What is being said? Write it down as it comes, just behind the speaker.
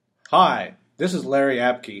Hi, this is Larry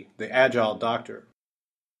Apke, the Agile Doctor.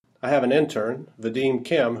 I have an intern, Vadim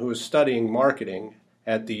Kim, who is studying marketing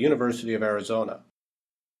at the University of Arizona.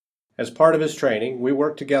 As part of his training, we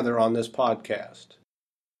work together on this podcast.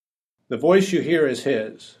 The voice you hear is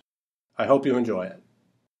his. I hope you enjoy it.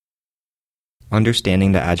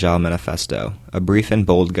 Understanding the Agile Manifesto, a brief and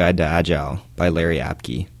bold guide to Agile by Larry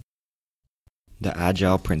Apke. The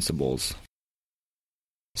Agile Principles.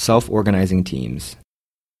 Self-organizing teams.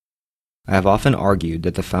 I have often argued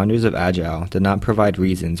that the founders of Agile did not provide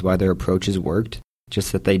reasons why their approaches worked,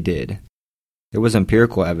 just that they did. There was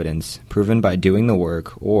empirical evidence, proven by doing the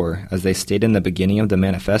work, or, as they state in the beginning of the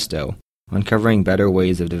manifesto, uncovering better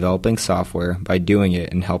ways of developing software by doing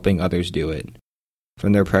it and helping others do it.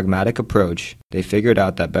 From their pragmatic approach, they figured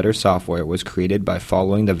out that better software was created by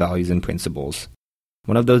following the values and principles.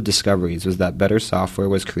 One of those discoveries was that better software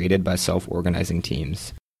was created by self-organizing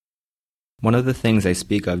teams. One of the things I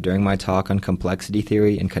speak of during my talk on complexity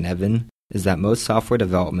theory in Cynefin is that most software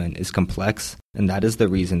development is complex, and that is the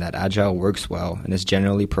reason that Agile works well and is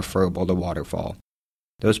generally preferable to Waterfall.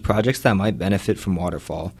 Those projects that might benefit from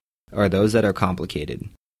Waterfall are those that are complicated,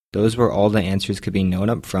 those where all the answers could be known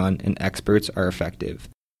up front and experts are effective.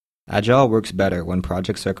 Agile works better when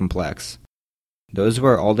projects are complex. Those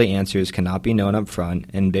where all the answers cannot be known up front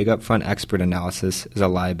and big upfront expert analysis is a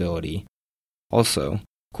liability. Also,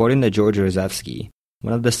 according to George Rosevsky,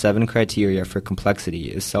 one of the 7 criteria for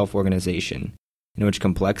complexity is self-organization, in which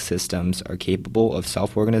complex systems are capable of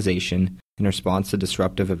self-organization in response to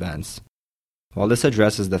disruptive events. While this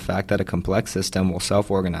addresses the fact that a complex system will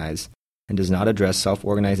self-organize and does not address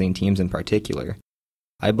self-organizing teams in particular,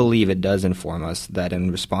 I believe it does inform us that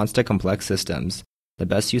in response to complex systems, the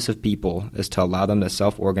best use of people is to allow them to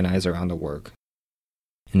self-organize around the work.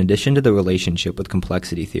 In addition to the relationship with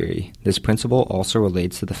complexity theory, this principle also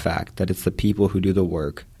relates to the fact that it's the people who do the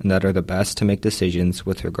work and that are the best to make decisions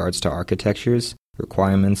with regards to architectures,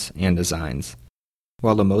 requirements, and designs.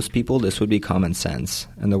 While to most people this would be common sense,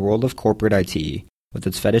 in the world of corporate IT, with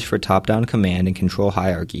its fetish for top-down command and control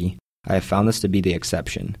hierarchy, I have found this to be the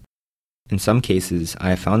exception. In some cases,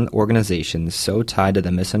 I have found organizations so tied to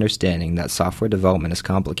the misunderstanding that software development is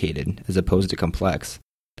complicated as opposed to complex,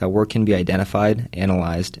 that work can be identified,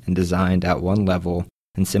 analyzed, and designed at one level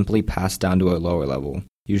and simply passed down to a lower level,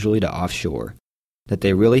 usually to offshore, that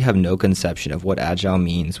they really have no conception of what Agile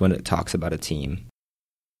means when it talks about a team.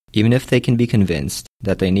 Even if they can be convinced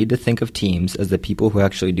that they need to think of teams as the people who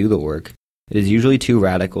actually do the work, it is usually too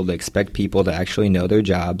radical to expect people to actually know their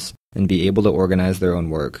jobs and be able to organize their own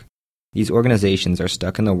work. These organizations are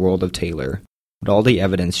stuck in the world of Taylor, but all the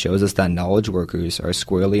evidence shows us that knowledge workers are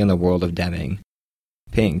squarely in the world of Deming.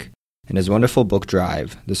 Pink, in his wonderful book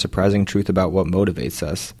Drive, The Surprising Truth About What Motivates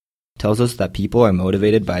Us, tells us that people are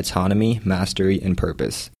motivated by autonomy, mastery, and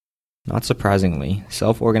purpose. Not surprisingly,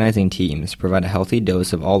 self-organizing teams provide a healthy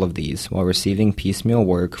dose of all of these while receiving piecemeal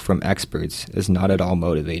work from experts is not at all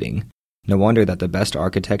motivating. No wonder that the best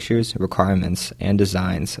architectures, requirements, and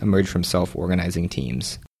designs emerge from self-organizing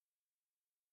teams.